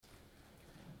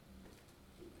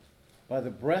by the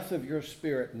breath of your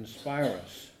Spirit, inspire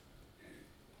us,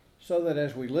 so that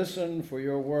as we listen for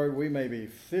your word, we may be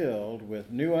filled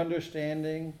with new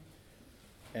understanding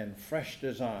and fresh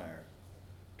desire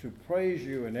to praise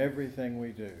you in everything we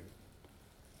do.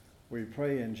 We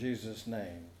pray in Jesus'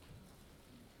 name.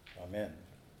 Amen.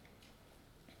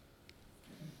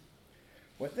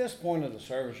 Well, at this point of the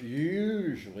service,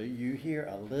 usually you hear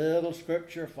a little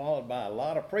scripture followed by a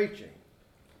lot of preaching.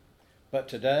 But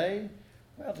today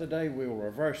we'll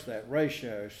reverse that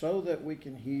ratio so that we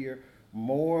can hear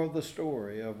more of the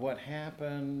story of what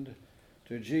happened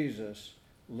to Jesus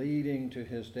leading to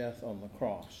his death on the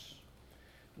cross.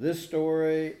 This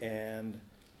story and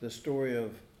the story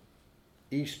of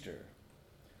Easter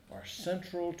are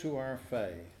central to our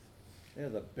faith. They're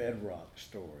the bedrock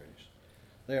stories.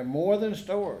 They're more than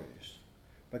stories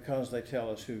because they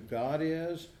tell us who God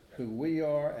is, who we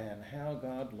are, and how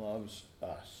God loves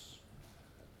us.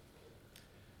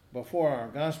 Before our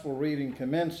gospel reading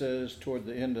commences toward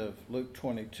the end of Luke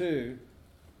 22,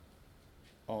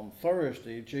 on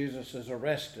Thursday, Jesus is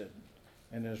arrested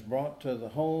and is brought to the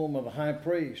home of the high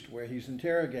priest where he's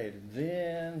interrogated.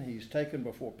 Then he's taken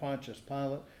before Pontius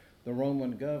Pilate, the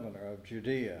Roman governor of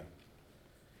Judea.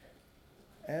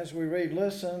 As we read,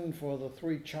 listen for the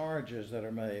three charges that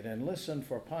are made and listen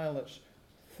for Pilate's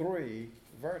three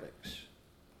verdicts.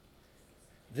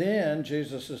 Then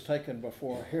Jesus is taken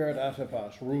before Herod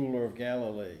Antipas, ruler of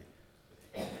Galilee.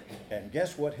 And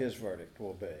guess what his verdict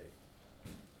will be?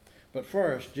 But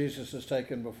first, Jesus is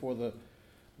taken before the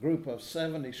group of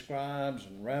 70 scribes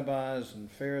and rabbis and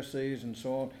Pharisees and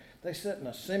so on. They sit in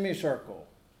a semicircle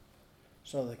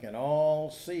so they can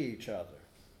all see each other.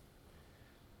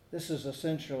 This is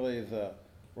essentially the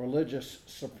religious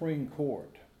Supreme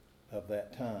Court of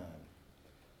that time.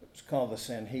 It was called the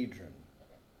Sanhedrin.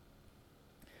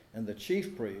 And the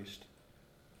chief priest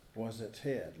was its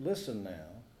head. Listen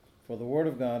now for the word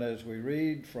of God as we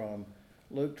read from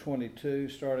Luke 22,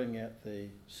 starting at the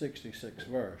 66th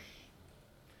verse.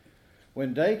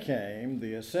 When day came,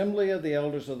 the assembly of the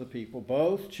elders of the people,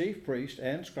 both chief priests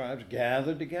and scribes,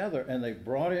 gathered together, and they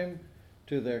brought him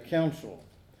to their council.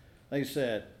 They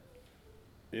said,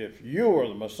 "If you are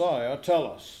the Messiah, tell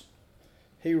us."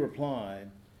 He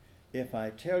replied, "If I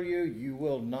tell you, you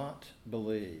will not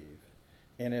believe.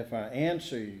 And if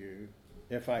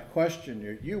I question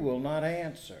you, you will not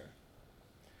answer.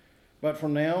 But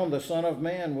from now on, the Son of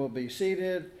Man will be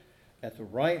seated at the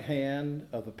right hand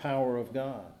of the power of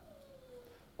God."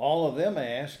 All of them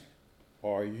asked,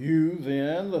 "Are you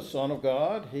then the Son of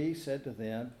God?" He said to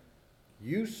them,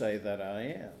 "You say that I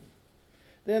am."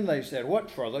 Then they said, "What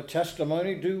further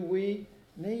testimony do we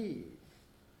need?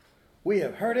 We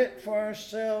have heard it for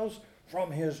ourselves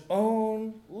from his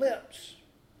own lips."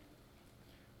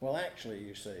 Well, actually,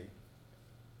 you see,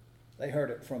 they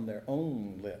heard it from their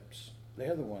own lips.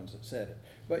 They're the ones that said it.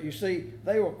 But you see,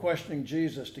 they were questioning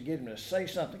Jesus to get him to say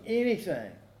something,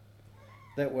 anything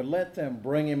that would let them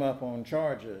bring him up on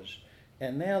charges.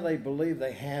 And now they believe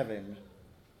they have him.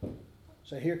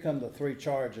 So here come the three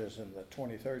charges in the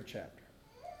 23rd chapter.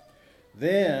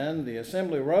 Then the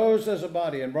assembly rose as a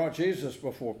body and brought Jesus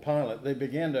before Pilate. They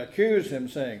began to accuse him,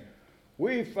 saying,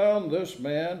 "We found this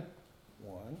man,"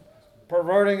 1,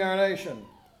 "perverting our nation,"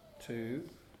 2,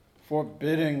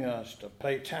 "forbidding us to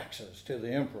pay taxes to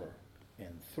the emperor,"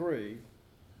 and 3,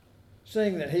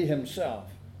 "saying that he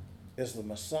himself is the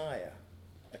Messiah,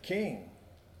 a king."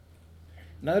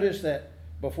 Notice that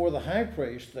before the high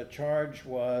priest, the charge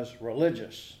was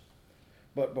religious.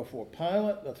 But before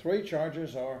Pilate, the three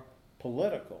charges are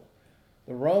political.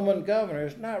 The Roman governor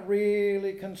is not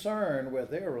really concerned with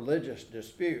their religious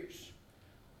disputes.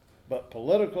 But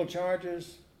political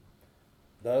charges,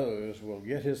 those will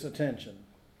get his attention.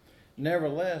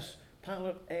 Nevertheless,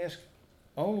 Pilate asked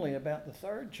only about the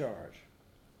third charge.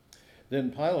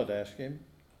 Then Pilate asked him,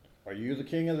 "Are you the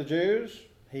king of the Jews?"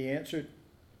 He answered,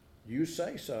 "You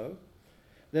say so."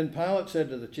 Then Pilate said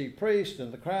to the chief priests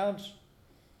and the crowds,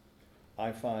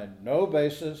 "I find no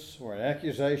basis for an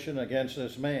accusation against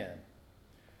this man."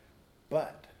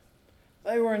 But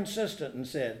they were insistent and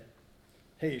said,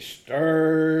 "He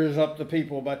stirs up the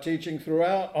people by teaching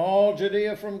throughout all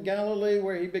Judea from Galilee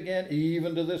where he began,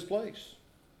 even to this place."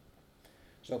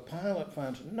 So Pilate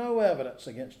finds no evidence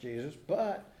against Jesus,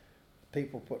 but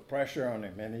people put pressure on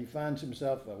him and he finds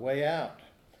himself a way out.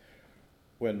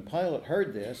 When Pilate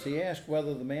heard this, he asked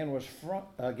whether the man was from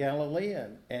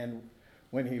Galilean, and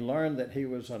when he learned that he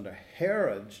was under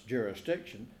Herod's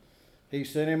jurisdiction, he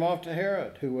sent him off to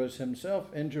Herod, who was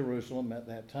himself in Jerusalem at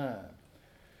that time.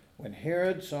 When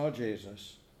Herod saw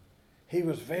Jesus, he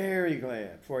was very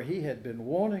glad, for he had been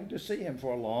wanting to see him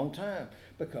for a long time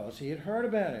because he had heard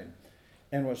about him.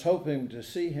 and was hoping to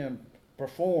see him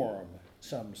perform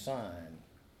some sign.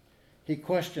 He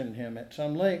questioned him at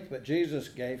some length, but Jesus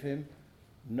gave him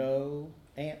no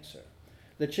answer.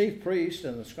 The chief priests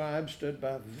and the scribes stood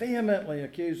by, vehemently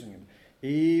accusing him.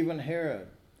 Even Herod,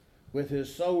 with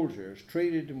his soldiers,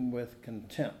 treated him with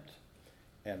contempt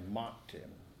and mocked him.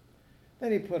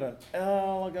 Then he put an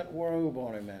elegant robe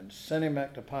on him and sent him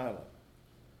back to Pilate.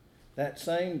 That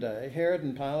same day, Herod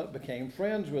and Pilate became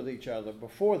friends with each other.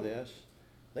 Before this,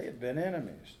 they had been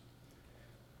enemies.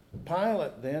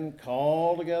 Pilate then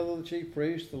called together the chief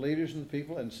priests, the leaders, and the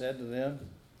people, and said to them,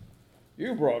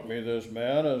 "You brought me this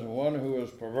man as one who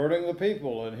is perverting the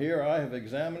people, and here I have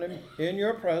examined him in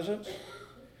your presence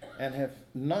and have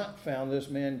not found this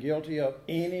man guilty of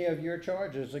any of your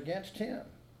charges against him."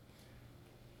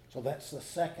 So that's the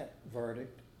second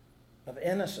verdict of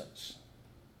innocence.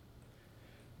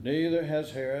 Neither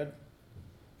has Herod,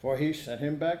 for he sent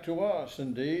him back to us.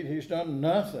 Indeed, he's done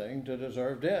nothing to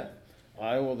deserve death.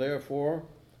 I will therefore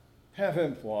have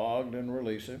him flogged and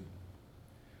release him.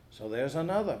 So there's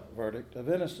another verdict of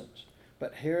innocence.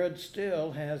 But Herod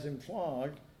still has him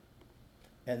flogged.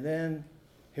 And then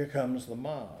here comes the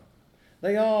mob.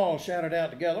 They all shouted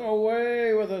out together,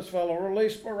 "Away with this fellow,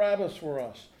 release Barabbas for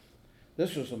us."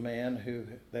 This was a man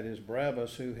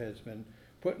Barabbas, who has been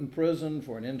put in prison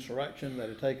for an insurrection that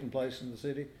had taken place in the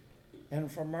city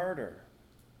and for murder.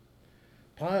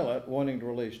 Pilate, wanting to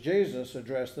release Jesus,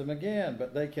 addressed them again,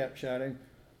 but they kept shouting,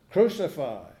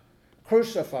 "Crucify,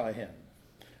 crucify him."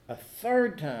 A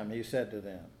third time he said to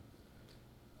them,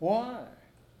 "Why?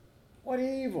 What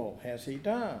evil has he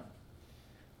done?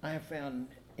 I have found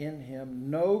in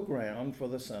him no ground for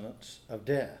the sentence of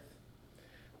death.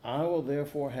 I will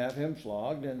therefore have him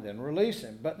flogged and then release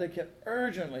him." But they kept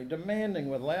urgently demanding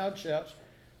with loud shouts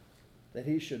that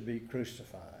he should be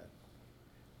crucified.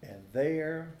 And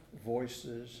their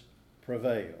voices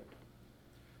prevailed.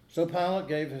 So Pilate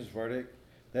gave his verdict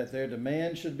that their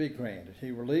demand should be granted.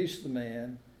 He released the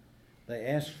man they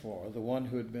asked for, the one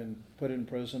who had been put in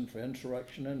prison for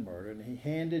insurrection and murder, and he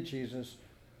handed Jesus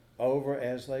over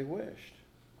as they wished.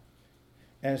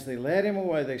 As they led him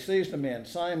away, they seized a man,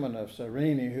 Simon of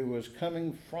Cyrene, who was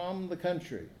coming from the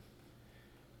country,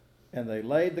 and they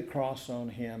laid the cross on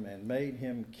him and made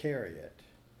him carry it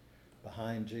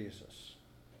behind Jesus.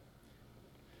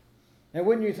 Now,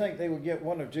 wouldn't you think they would get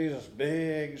one of Jesus'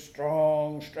 big,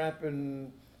 strong,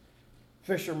 strapping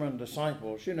fisherman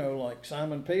disciples, like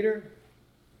Simon Peter?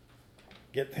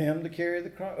 Get them to carry the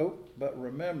cross. Oh, but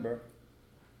remember,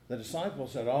 the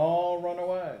disciples had all run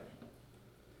away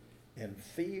in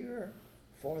fear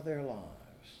for their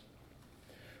lives.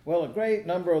 Well, a great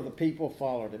number of the people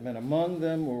followed him, and among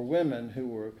them were women who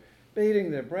were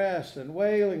beating their breasts and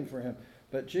wailing for him.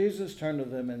 But Jesus turned to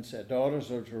them and said,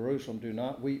 "Daughters of Jerusalem, do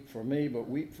not weep for me, but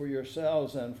weep for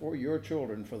yourselves and for your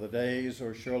children, for the days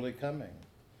are surely coming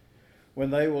when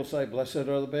they will say, 'Blessed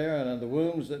are the barren, and the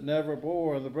wombs that never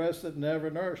bore, and the breasts that never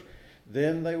nursed.'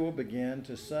 Then they will begin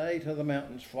to say to the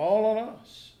mountains, 'Fall on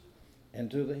us,'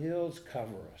 and to the hills,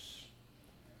 'Cover us.'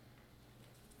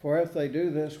 For if they do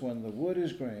this when the wood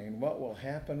is green, what will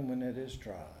happen when it is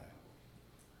dry?"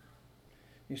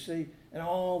 You see, in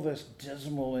all this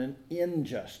dismal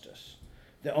injustice,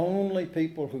 the only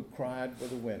people who cried were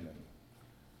the women.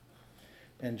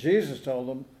 And Jesus told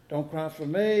them, "Don't cry for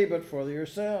me, but for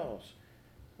yourselves."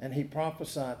 And he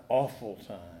prophesied awful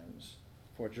times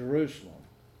for Jerusalem,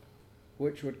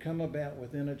 which would come about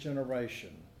within a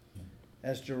generation,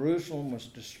 as Jerusalem was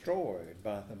destroyed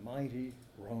by the mighty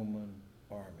Roman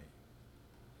army.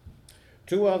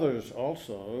 Two others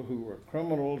also, who were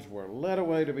criminals, were led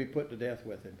away to be put to death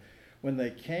with him. When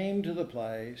they came to the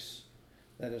place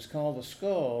that is called the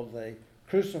Skull, they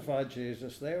crucified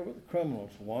Jesus there with the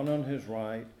criminals, one on his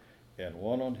right and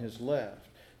one on his left.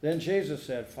 Then Jesus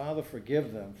said, "Father,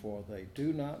 forgive them, for they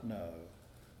do not know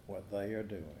what they are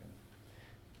doing."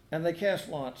 And they cast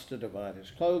lots to divide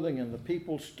his clothing, and the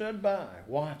people stood by,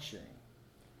 watching.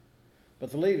 But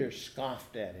the leaders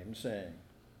scoffed at him, saying,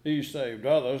 "He saved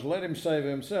others, let him save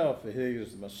himself, if he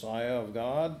is the Messiah of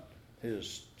God,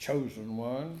 his chosen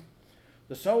one."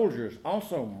 The soldiers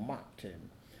also mocked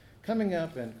him, coming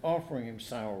up and offering him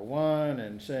sour wine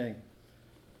and saying,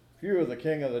 "If you are the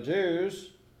king of the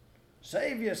Jews,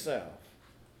 save yourself."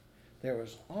 There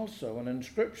was also an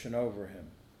inscription over him,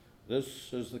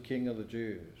 "This is the King of the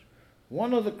Jews."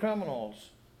 One of the criminals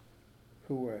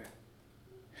who were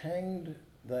hanged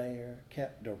there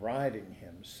kept deriding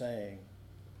him, saying,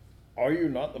 "Are you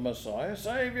not the Messiah?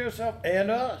 Save yourself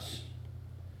and us."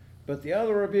 But the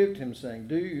other rebuked him, saying,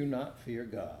 "Do you not fear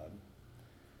God,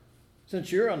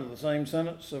 since you're under the same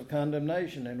sentence of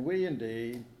condemnation? And we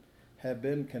indeed have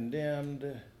been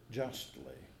condemned justly,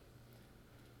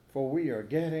 for we are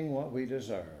getting what we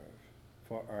deserve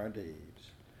for our deeds.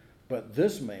 But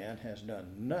this man has done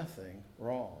nothing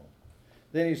wrong.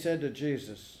 Then he said to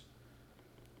Jesus,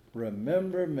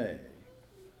 remember me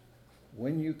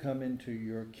when you come into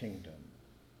your kingdom.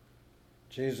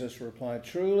 Jesus replied,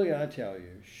 truly I tell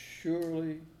you,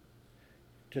 surely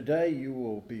today you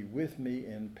will be with me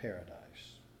in paradise.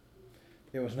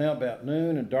 It was now about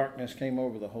noon, and darkness came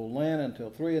over the whole land until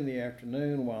 3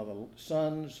 p.m, while the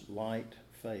sun's light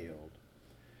failed,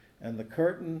 and the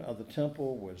curtain of the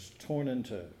temple was torn in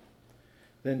two.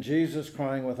 Then Jesus,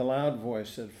 crying with a loud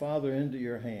voice, said, Father, into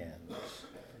your hands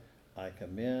I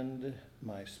commend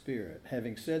my spirit.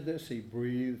 Having said this, he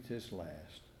breathed his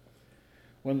last.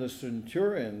 When the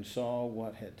centurion saw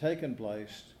what had taken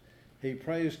place, he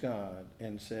praised God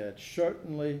and said,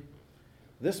 certainly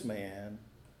this man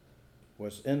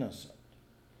was innocent.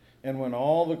 And when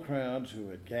all the crowds who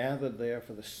had gathered there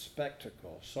for the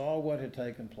spectacle saw what had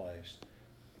taken place,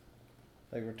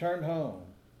 they returned home,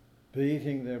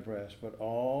 beating their breasts. But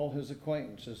all his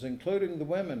acquaintances, including the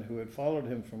women who had followed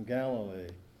him from Galilee,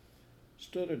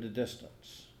 stood at a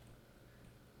distance,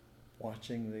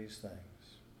 watching these things.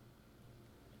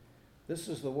 This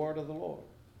is the word of the Lord.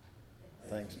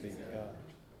 Thanks be to God.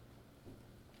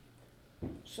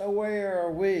 So where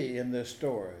are we in this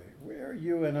story? Where are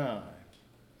you and I?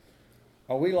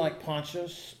 Are we like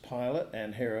Pontius, Pilate,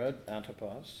 and Herod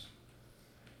Antipas,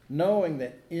 knowing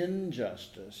that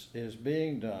injustice is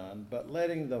being done, but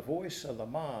letting the voice of the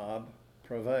mob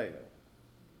prevail?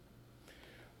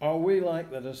 Are we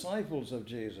like the disciples of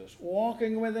Jesus,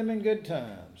 walking with him in good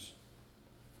times,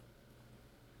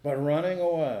 but running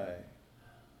away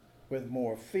with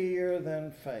more fear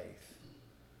than faith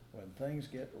when things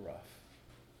get rough?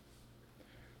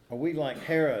 Are we like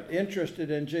Herod,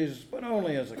 interested in Jesus, but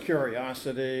only as a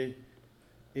curiosity,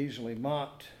 easily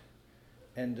mocked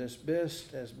and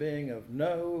dismissed as being of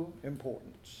no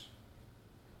importance?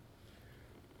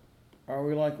 Are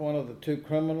we like one of the two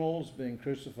criminals being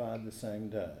crucified the same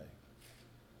day?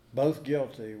 Both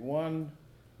guilty, one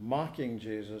mocking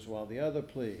Jesus while the other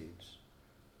pleads,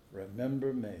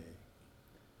 remember me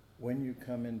when you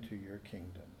come into your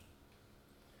kingdom.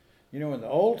 You know, in the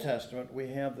Old Testament, we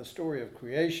have the story of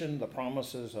creation, the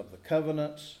promises of the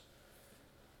covenants,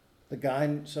 the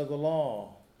guidance of the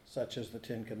law, such as the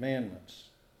Ten Commandments,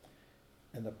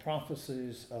 and the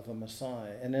prophecies of the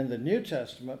Messiah. And in the New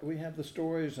Testament, we have the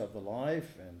stories of the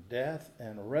life and death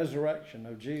and resurrection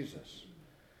of Jesus,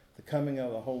 the coming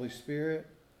of the Holy Spirit,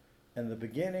 and the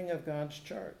beginning of God's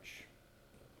church.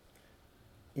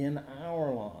 In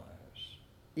our lives,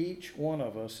 each one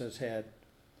of us has had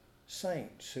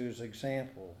saints whose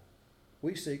example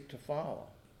we seek to follow.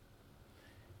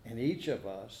 And each of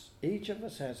us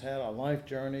has had a life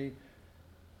journey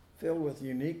filled with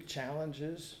unique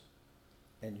challenges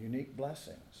and unique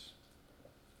blessings.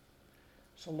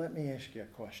 So let me ask you a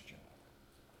question.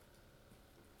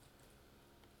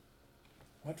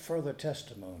 What further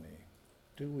testimony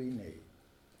do we need?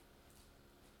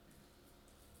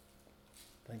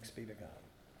 Thanks be to God.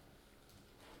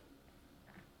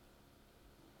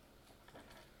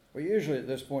 Well, usually at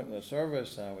this point in the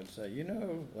service, I would say,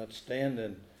 let's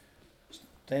stand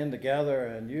together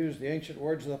and use the ancient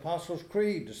words of the Apostles'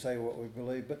 Creed to say what we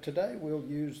believe. But today we'll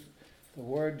use the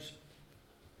words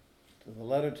to the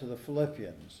letter to the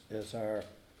Philippians as our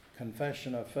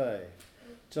confession of faith.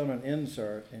 It's on an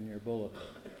insert in your bulletin.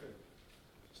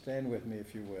 Stand with me,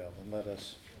 if you will, and let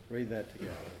us read that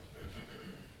together.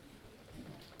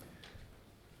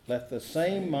 Let the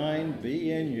same mind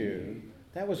be in you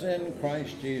that was in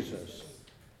Christ Jesus,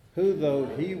 who, though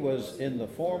he was in the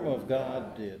form of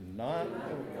God, did not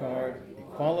regard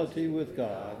equality with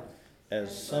God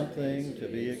as something to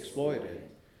be exploited,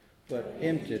 but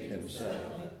emptied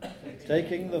himself,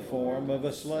 taking the form of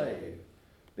a slave,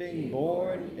 being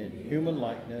born in human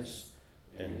likeness,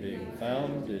 and being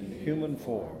found in human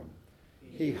form.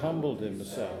 He humbled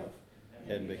himself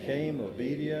and became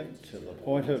obedient to the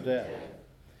point of death,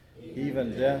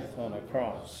 even death on a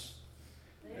cross.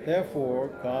 Therefore,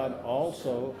 God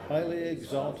also highly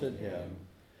exalted him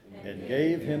and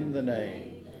gave him the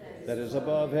name that is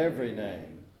above every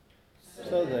name,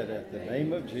 so that at the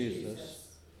name of Jesus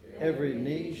every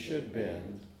knee should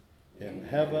bend, in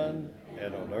heaven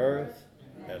and on earth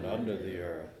and under the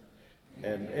earth,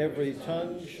 and every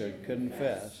tongue should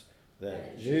confess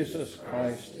that Jesus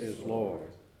Christ is Lord,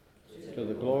 to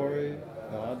the glory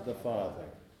of God the Father.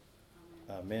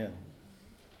 Amen.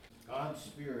 God's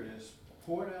Spirit is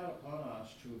poured out upon us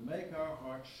to make our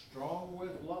hearts strong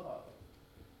with love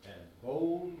and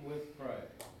bold with praise.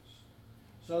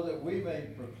 so that we may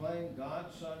proclaim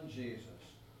God's Son Jesus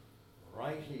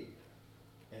right here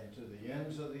and to the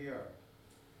ends of the earth.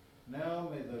 Now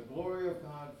may the glory of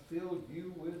God fill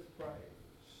you with praise.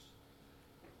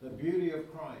 The beauty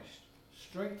of Christ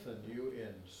strengthen you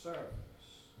in service,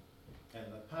 and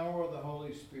the power of the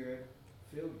Holy Spirit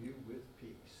fill you with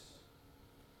peace.